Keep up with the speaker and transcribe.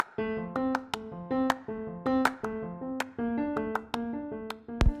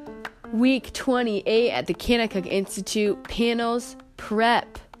Week 28 at the Kanakuk Institute, panels,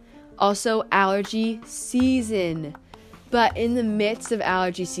 prep, also allergy season. But in the midst of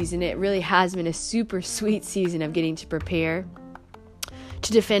allergy season, it really has been a super sweet season of getting to prepare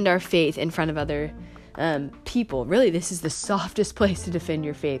to defend our faith in front of other people. Really, this is the softest place to defend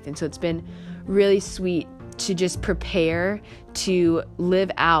your faith. And so it's been really sweet to just prepare to live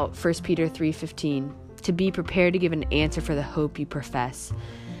out 1 Peter 3:15, to be prepared to give an answer for the hope you profess.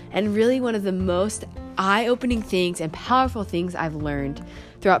 And really one of the most eye-opening things and powerful things I've learned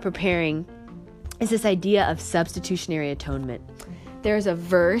throughout preparing is this idea of substitutionary atonement. There's a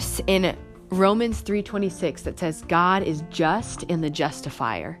verse in Romans 3:26 that says, God is just and the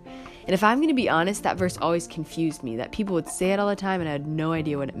justifier. And if I'm going to be honest, that verse always confused me, that people would say it all the time and I had no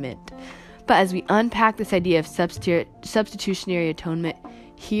idea what it meant. But as we unpack this idea of substitutionary atonement,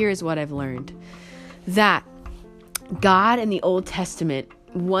 here is what I've learned. That God in the Old Testament,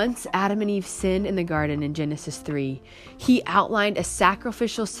 once Adam and Eve sinned in the garden in Genesis 3, he outlined a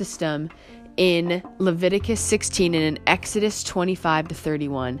sacrificial system in Leviticus 16 and in Exodus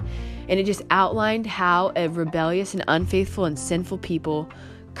 25-31. And it just outlined how a rebellious and unfaithful and sinful people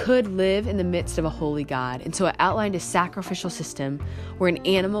could live in the midst of a holy God. And so it outlined a sacrificial system where an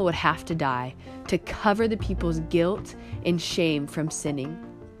animal would have to die to cover the people's guilt and shame from sinning.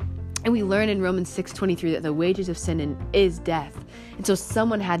 And we learn in Romans 6:23 that the wages of sin is death. And so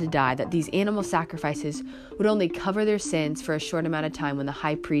someone had to die, that these animal sacrifices would only cover their sins for a short amount of time when the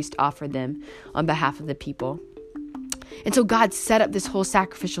high priest offered them on behalf of the people. And so God set up this whole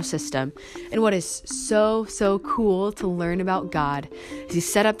sacrificial system. And what is so cool to learn about God is he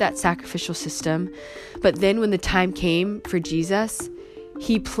set up that sacrificial system. But then when the time came for Jesus,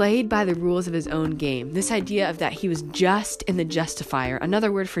 he played by the rules of his own game. This idea of that he was just and the justifier.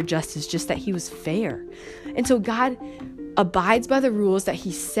 Another word for just is just that he was fair. And so God abides by the rules that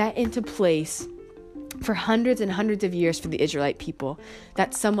he set into place for hundreds and hundreds of years for the Israelite people,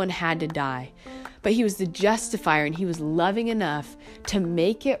 that someone had to die. But he was the justifier, and he was loving enough to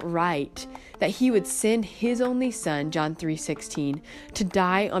make it right that he would send his only son, John 3:16, to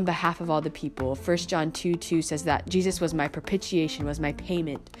die on behalf of all the people. 1 John 2:2 says that Jesus was my propitiation, was my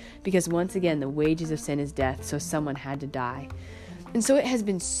payment, because once again, the wages of sin is death, so someone had to die. And so it has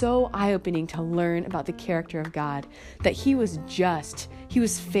been so eye-opening to learn about the character of God, that he was just, he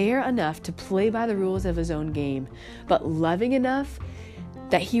was fair enough to play by the rules of his own game, but loving enough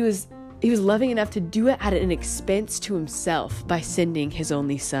that he was loving enough to do it at an expense to himself by sending his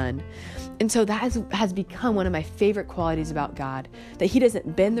only son. And so that has become one of my favorite qualities about God, that he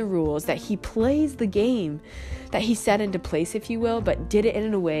doesn't bend the rules, that he plays the game that he set into place, if you will, but did it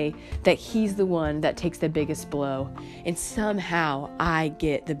in a way that he's the one that takes the biggest blow. And somehow I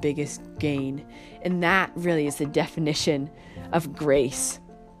get the biggest gain. And that really is the definition of grace.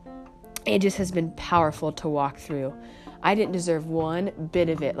 It just has been powerful to walk through. I didn't deserve one bit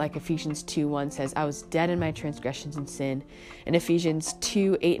of it, like Ephesians 2:1 says, I was dead in my transgressions and sin. And Ephesians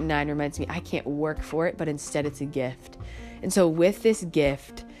 2:8-9 reminds me, I can't work for it, but instead it's a gift. And so with this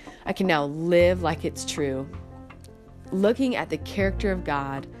gift, I can now live like it's true, looking at the character of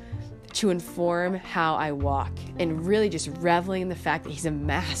God to inform how I walk, and really just reveling in the fact that he's a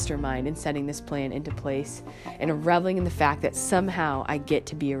mastermind in setting this plan into place, and reveling in the fact that somehow I get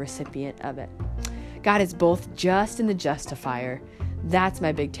to be a recipient of it. God is both just and the justifier. That's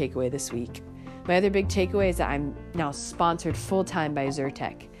my big takeaway this week. My other big takeaway is that I'm now sponsored full-time by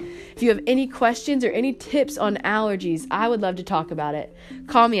Zyrtec. If you have any questions or any tips on allergies, I would love to talk about it.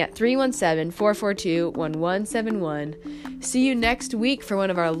 Call me at 317-442-1171. See you next week for one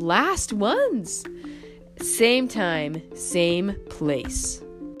of our last ones. Same time, same place.